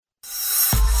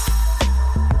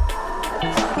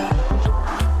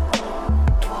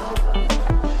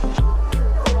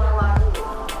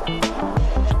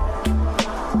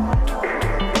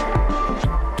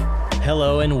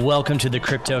and welcome to the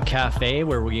Crypto Cafe,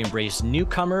 where we embrace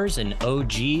newcomers and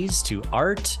OGs to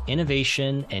art,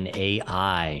 innovation, and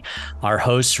AI. Our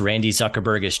host, Randy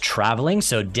Zuckerberg, is traveling,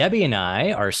 so Debbie and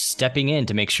I are stepping in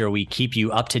to make sure we keep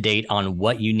you up to date on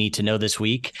what you need to know this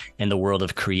week in the world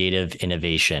of creative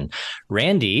innovation.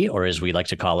 Randy, or as we like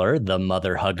to call her, the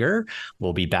Mother Hugger,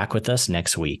 will be back with us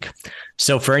next week.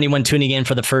 So for anyone tuning in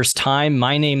for the first time,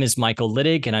 my name is Michael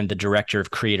Littig, and I'm the Director of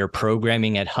Creator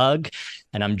Programming at Hug.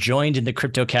 And I'm joined in the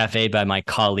Crypto Cafe by my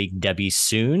colleague, Debbie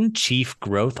Soon, Chief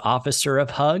Growth Officer of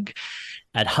Hug.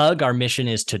 At Hug, our mission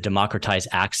is to democratize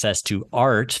access to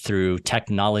art through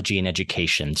technology and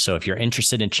education. So if you're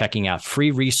interested in checking out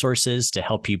free resources to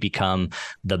help you become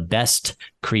the best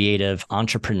creative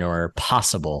entrepreneur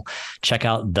possible, check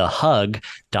out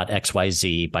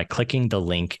thehug.xyz by clicking the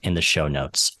link in the show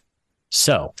notes.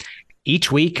 So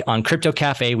each week on Crypto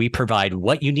Cafe, we provide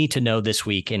what you need to know this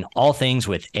week in all things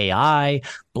with AI,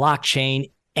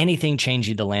 blockchain, anything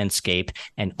changing the landscape,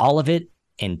 and all of it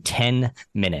in 10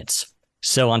 minutes.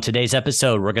 So on today's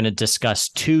episode, we're going to discuss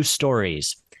two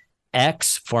stories.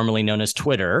 X, formerly known as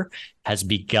Twitter, has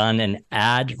begun an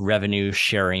ad revenue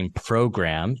sharing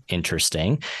program.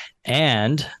 Interesting.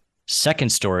 And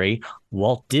second story,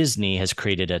 Walt Disney has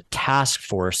created a task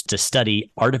force to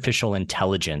study artificial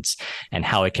intelligence and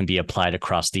how it can be applied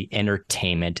across the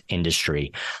entertainment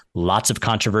industry. Lots of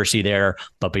controversy there.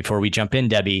 But before we jump in,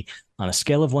 Debbie, on a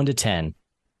scale of 1 to 10,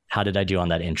 how did I do on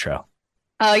that intro?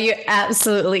 Oh, you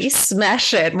absolutely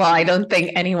smashed it. Well, I don't think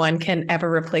anyone can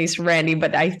ever replace Randy,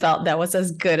 but I felt that was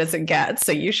as good as it gets.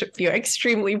 So you should feel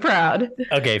extremely proud.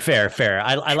 Okay, fair.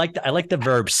 I like the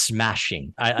verb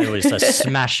smashing. It was a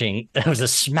smashing. It was a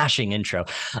smashing intro.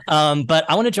 But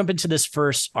I want to jump into this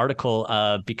first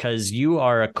article because you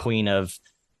are a queen of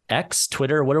X,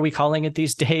 Twitter. What are we calling it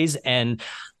these days? And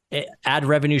ad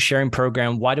revenue sharing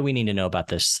program. Why do we need to know about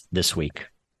this week?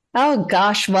 Oh,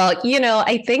 gosh. Well,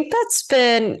 I think that's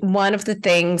been one of the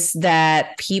things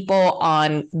that people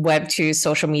on Web2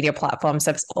 social media platforms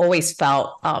have always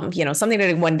felt, something that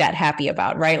they weren't that happy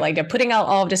about, right? Like they're putting out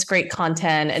all of this great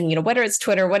content and, whether it's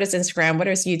Twitter, whether it's Instagram,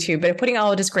 whether it's YouTube, but they're putting out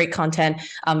all of this great content.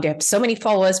 They have so many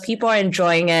followers, people are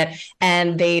enjoying it,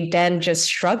 and they then just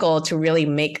struggle to really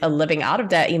make a living out of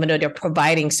that, even though they're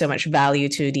providing so much value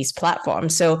to these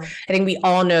platforms. So I think we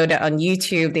all know that on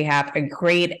YouTube, they have a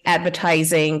great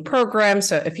advertising program.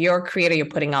 So if you're a creator, you're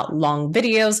putting out long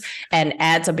videos and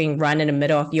ads are being run in the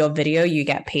middle of your video, you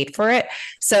get paid for it.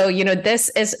 So, this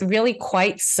is really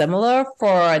quite similar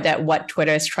for that what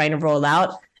Twitter is trying to roll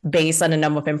out. Based on the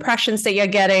number of impressions that you're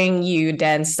getting, you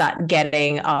then start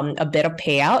getting a bit of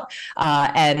payout.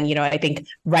 And I think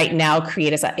right now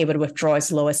creators are able to withdraw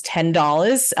as low as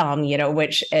 $10,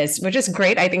 which is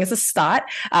great. I think it's a start.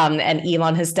 And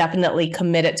Elon has definitely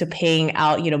committed to paying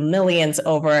out, millions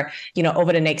over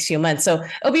the next few months. So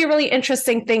it'll be a really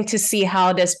interesting thing to see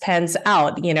how this pans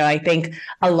out. I think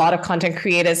a lot of content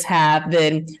creators have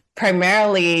been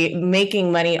primarily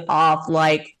making money off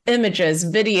like images,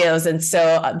 videos. And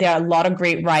so there are a lot of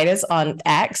great writers on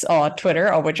X or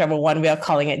Twitter or whichever one we are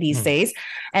calling it these days.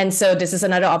 And so this is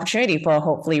another opportunity for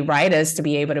hopefully writers to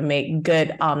be able to make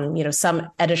good, some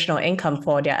additional income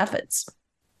for their efforts.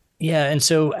 Yeah. And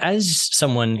so as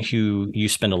someone who you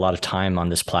spend a lot of time on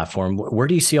this platform, where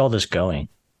do you see all this going?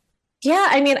 Yeah,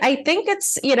 I mean, I think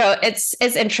it's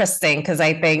interesting because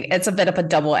I think it's a bit of a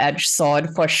double-edged sword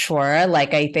for sure.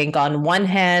 Like, I think on one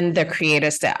hand, the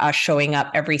creators that are showing up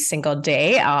every single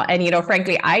day, and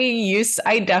frankly,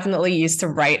 I definitely used to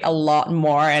write a lot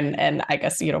more, and I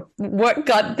guess work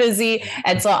got busy,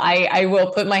 and so I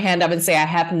will put my hand up and say I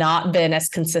have not been as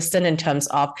consistent in terms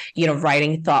of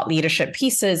writing thought leadership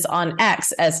pieces on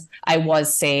X as I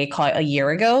was, say, a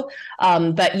year ago.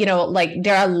 But like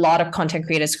there are a lot of content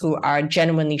creators who are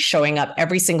genuinely showing up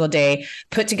every single day,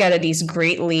 put together these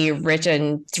greatly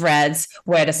written threads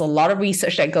where there's a lot of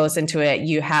research that goes into it.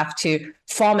 You have to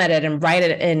format it and write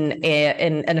it in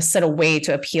a set of way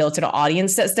to appeal to the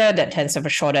audience that's there that tends to have a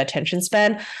shorter attention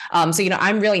span. So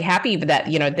I'm really happy that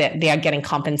that they are getting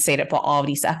compensated for all of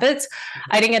these efforts.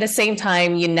 I think at the same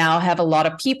time, you now have a lot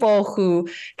of people who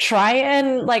try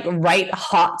and like write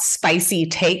hot, spicy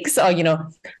takes or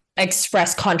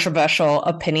express controversial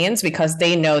opinions because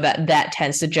they know that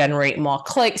tends to generate more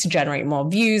clicks, generate more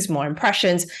views, more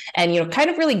impressions, and kind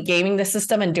of really gaming the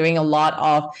system and doing a lot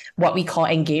of what we call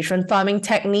engagement farming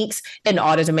techniques in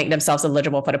order to make themselves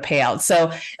eligible for the payout. So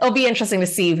it'll be interesting to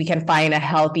see if we can find a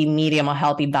healthy medium or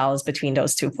healthy balance between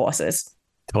those two forces.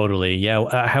 Totally. Yeah.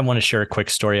 I want to share a quick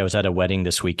story. I was at a wedding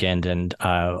this weekend, and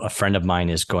a friend of mine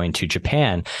is going to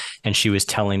Japan, and she was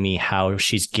telling me how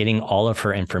she's getting all of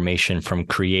her information from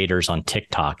creators on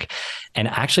TikTok. And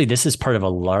actually, this is part of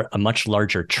a much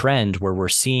larger trend where we're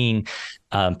seeing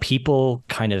people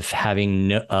kind of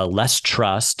having less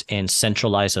trust in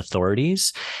centralized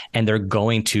authorities, and they're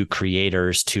going to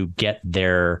creators to get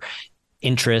their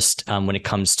interest when it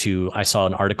comes to, I saw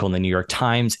an article in the New York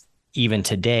Times even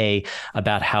today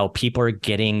about how people are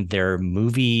getting their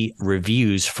movie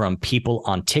reviews from people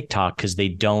on TikTok because they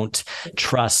don't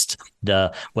trust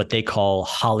what they call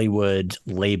Hollywood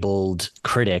labeled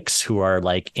critics who are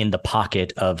like in the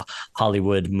pocket of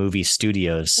Hollywood movie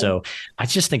studios. So I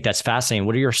just think that's fascinating.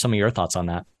 What are some of your thoughts on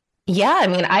that? Yeah, I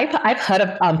mean, I've heard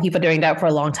of people doing that for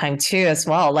a long time too, as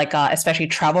well. Like especially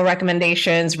travel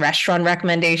recommendations, restaurant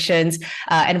recommendations,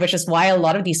 and which is why a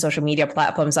lot of these social media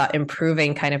platforms are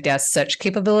improving kind of their search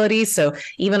capabilities. So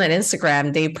even on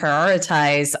Instagram, they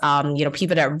prioritize,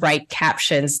 people that write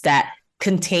captions that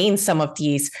contain some of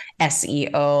these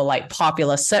SEO, like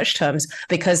popular search terms,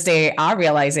 because they are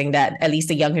realizing that at least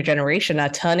the younger generation are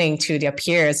turning to their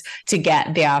peers to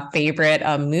get their favorite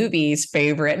movies,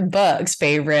 favorite books,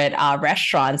 favorite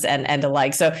restaurants, and the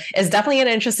like. So it's definitely an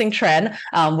interesting trend.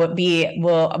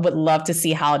 Would love to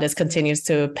see how this continues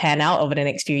to pan out over the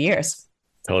next few years.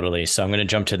 Totally. So I'm going to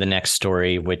jump to the next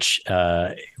story, which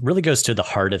really goes to the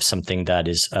heart of something that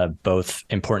is both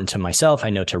important to myself, I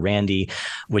know to Randy,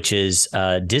 which is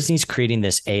Disney's creating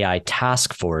this AI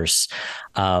task force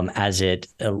as it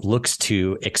looks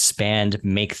to expand,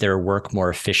 make their work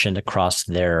more efficient across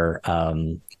their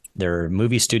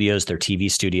movie studios, their TV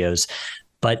studios.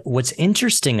 But what's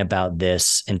interesting about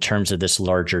this in terms of this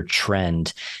larger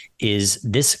trend is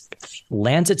this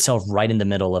lands itself right in the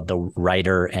middle of the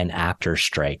writer and actor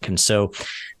strike. And so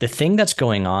the thing that's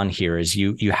going on here is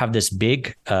you have this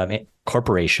big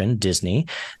corporation, Disney,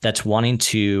 that's wanting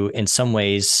to, in some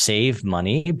ways, save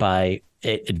money by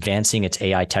advancing its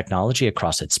AI technology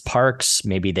across its parks.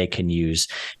 Maybe they can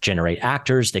generate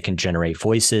actors, they can generate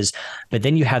voices, but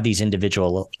then you have these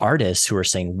individual artists who are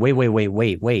saying,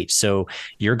 wait. So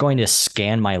you're going to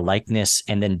scan my likeness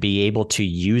and then be able to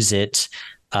use it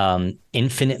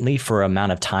infinitely for an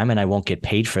amount of time, and I won't get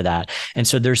paid for that. And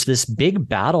so there's this big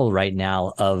battle right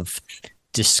now of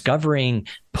discovering,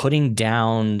 putting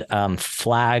down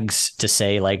flags to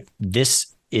say, like,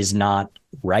 this is not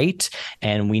right,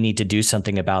 and we need to do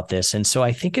something about this. And so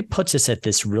I think it puts us at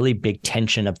this really big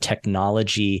tension of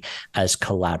technology as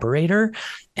collaborator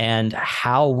and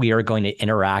how we are going to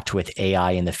interact with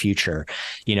AI in the future.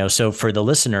 So for the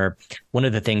listener, one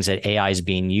of the things that AI is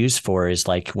being used for is,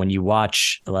 like, when you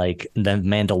watch like The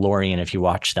Mandalorian, if you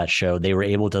watch that show, they were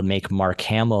able to make Mark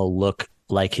Hamill look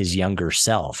like his younger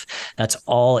self. That's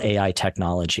all AI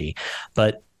technology.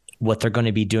 But what they're going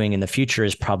to be doing in the future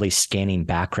is probably scanning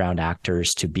background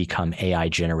actors to become AI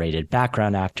generated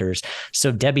background actors.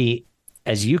 So Debbie,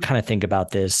 as you kind of think about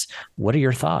this, what are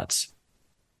your thoughts?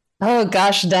 Oh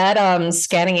gosh, that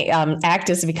scanning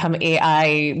actors to become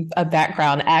AI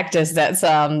background actors. That's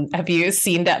have you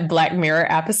seen that Black Mirror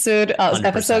episode called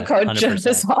 100%.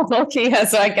 Justice Hierarchy?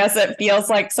 So I guess it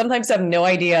feels like sometimes I have no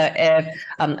idea if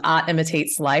art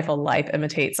imitates life or life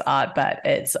imitates art, but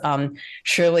it's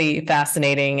truly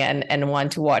fascinating and one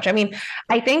to watch. I mean,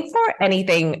 I think for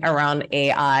anything around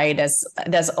AI,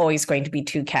 there's always going to be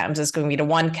two camps. There's going to be the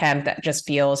one camp that just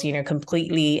feels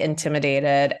completely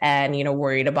intimidated and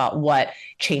worried about what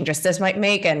changes this might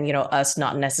make, and us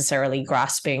not necessarily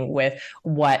grasping with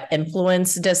what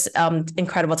influence this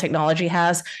incredible technology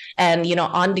has. And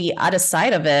on the other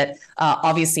side of it,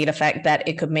 obviously the fact that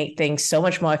it could make things so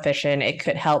much more efficient, it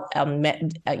could help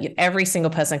every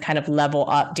single person kind of level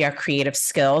up their creative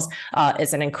skills,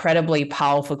 is an incredibly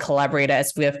powerful collaborator,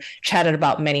 as we've chatted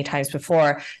about many times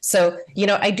before. So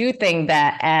I do think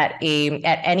that at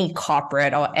any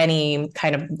corporate or any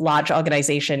kind of large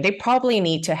organization, they probably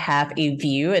need to have a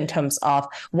view in terms of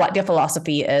what their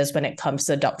philosophy is when it comes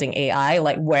to adopting AI.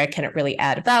 Like, where can it really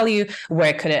add value?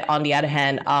 Where could it, on the other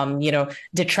hand,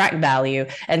 detract value?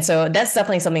 And so that's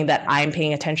definitely something that I'm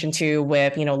paying attention to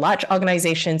with, large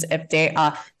organizations, if they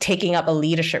are taking up a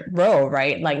leadership role,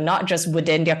 right? Like, not just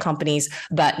within their companies,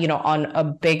 but, on a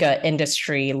bigger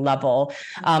industry level.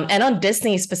 And on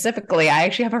Disney specifically, I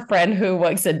actually have a friend who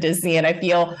works at Disney, and I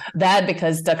feel bad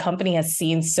because the company has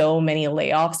seen so many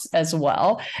layoffs as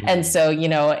well. And so,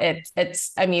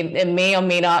 I mean, it may or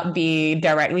may not be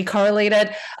directly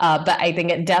correlated, but I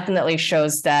think it definitely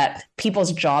shows that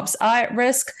people's jobs are at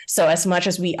risk. So as much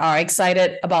as we are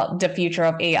excited about the future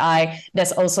of AI,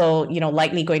 there's also,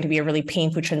 likely going to be a really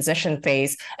painful transition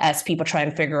phase as people try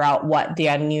and figure out what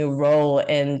their new role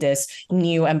in this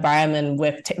new environment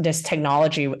with this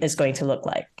technology is going to look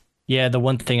like. Yeah, the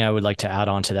one thing I would like to add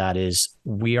on to that is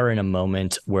we are in a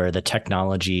moment where the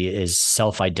technology is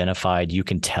self-identified. You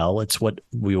can tell it's what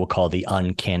we will call the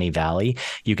uncanny valley.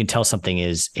 You can tell something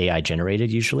is AI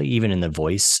generated, usually, even in the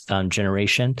voice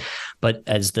generation. But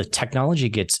as the technology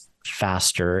gets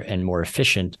faster and more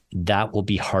efficient, that will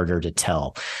be harder to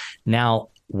tell. Now,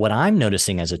 what I'm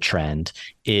noticing as a trend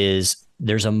is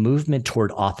there's a movement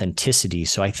toward authenticity.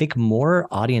 So I think more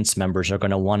audience members are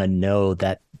going to want to know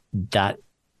that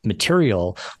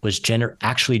material was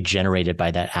actually generated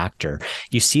by that actor.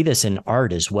 You see this in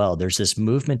art as well. There's this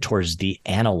movement towards the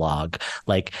analog,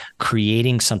 like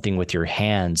creating something with your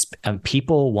hands.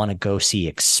 People want to go see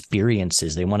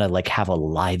experiences. They want to have a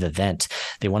live event.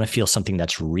 They want to feel something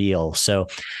that's real. So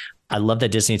I love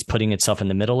that Disney is putting itself in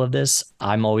the middle of this.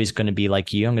 I'm always going to be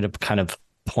like you. I'm going to kind of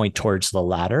point towards the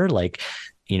latter,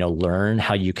 learn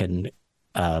how you can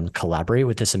collaborate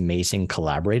with this amazing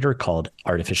collaborator called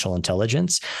artificial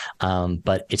intelligence.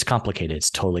 But it's complicated. It's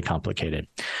totally complicated.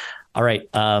 All right.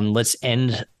 Let's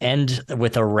end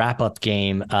with a wrap up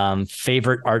game.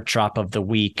 Favorite art drop of the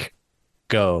week.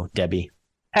 Go, Debbie.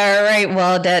 All right.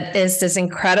 Well, that is this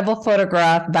incredible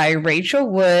photograph by Rachel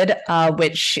Wood,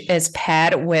 which is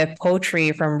paired with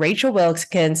poetry from Rachel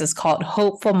Wilkins. It's called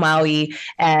Hope for Maui.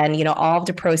 And, all of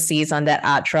the proceeds on that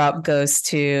art drop goes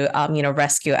to,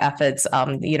 rescue efforts,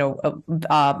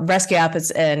 rescue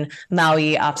efforts in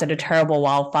Maui after the terrible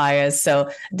wildfires. So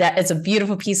that is a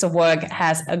beautiful piece of work,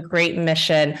 has a great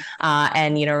mission.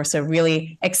 So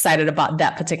really excited about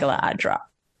that particular art drop.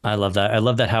 I love that. I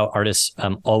love that how artists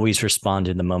always respond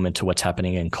in the moment to what's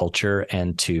happening in culture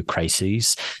and to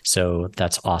crises. So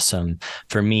that's awesome.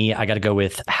 For me, I got to go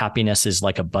with Happiness is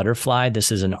Like a Butterfly.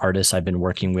 This is an artist I've been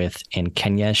working with in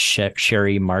Kenya,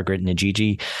 Sherry Margaret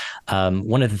Njiji.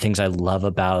 One of the things I love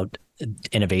about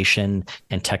innovation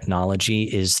and technology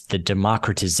is the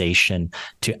democratization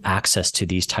to access to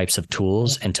these types of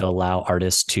tools and to allow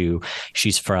artists to,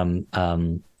 she's from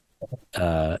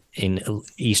in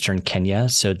Eastern Kenya.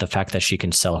 So the fact that she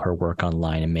can sell her work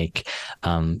online and make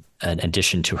an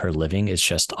addition to her living is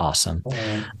just awesome.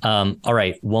 All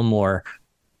right. One more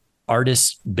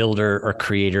artist, builder, or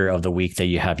creator of the week that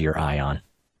you have your eye on.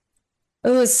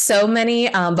 Oh, so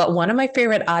many. But one of my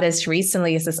favorite artists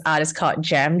recently is this artist called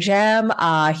Jam Jam.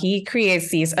 He creates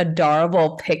these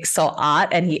adorable pixel art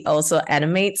and he also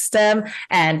animates them.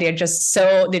 And they're just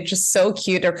so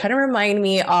cute. They kind of remind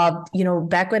me of,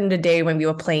 back in the day when we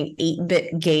were playing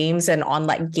 8-bit games and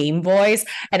on Game Boys.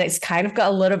 And it's kind of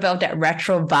got a little bit of that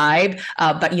retro vibe,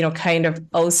 but, kind of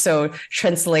also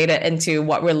translated into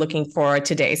what we're looking for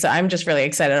today. So I'm just really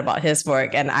excited about his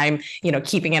work. And I'm,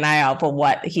 keeping an eye out for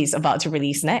what he's about to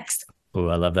release next. Oh,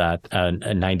 I love that. A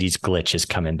 90s glitch is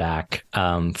coming back.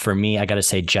 For me, I got to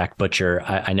say Jack Butcher.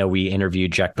 I know we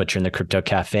interviewed Jack Butcher in the Crypto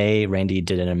Cafe. Randy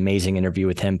did an amazing interview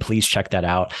with him. Please check that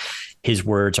out. His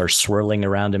words are swirling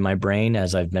around in my brain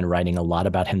as I've been writing a lot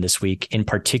about him this week, in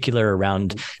particular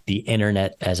around the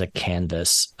internet as a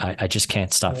canvas. I just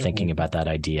can't stop thinking about that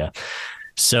idea.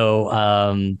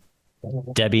 So,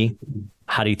 Debbie,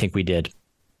 how do you think we did?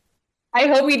 I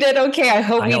hope we did okay. I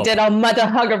hope we did our mother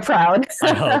hugger proud.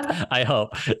 I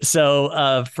hope.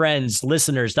 So, friends,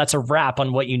 listeners, that's a wrap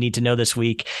on what you need to know this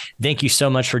week. Thank you so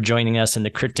much for joining us in the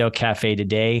Crypto Cafe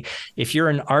today. If you're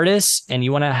an artist and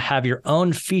you want to have your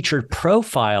own featured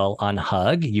profile on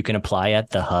Hug, you can apply at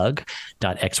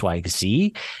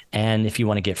thehug.xyz. And if you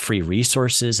want to get free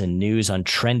resources and news on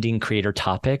trending creator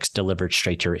topics delivered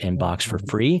straight to your inbox for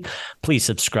free, please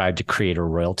subscribe to Creator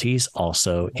Royalties,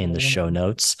 also in the show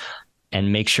notes.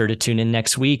 And make sure to tune in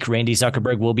next week. Randy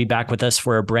Zuckerberg will be back with us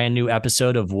for a brand new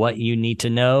episode of What You Need to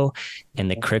Know in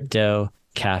the Crypto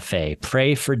Cafe.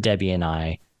 Pray for Debbie and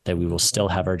I that we will still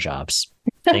have our jobs.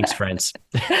 Thanks, friends.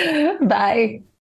 Bye.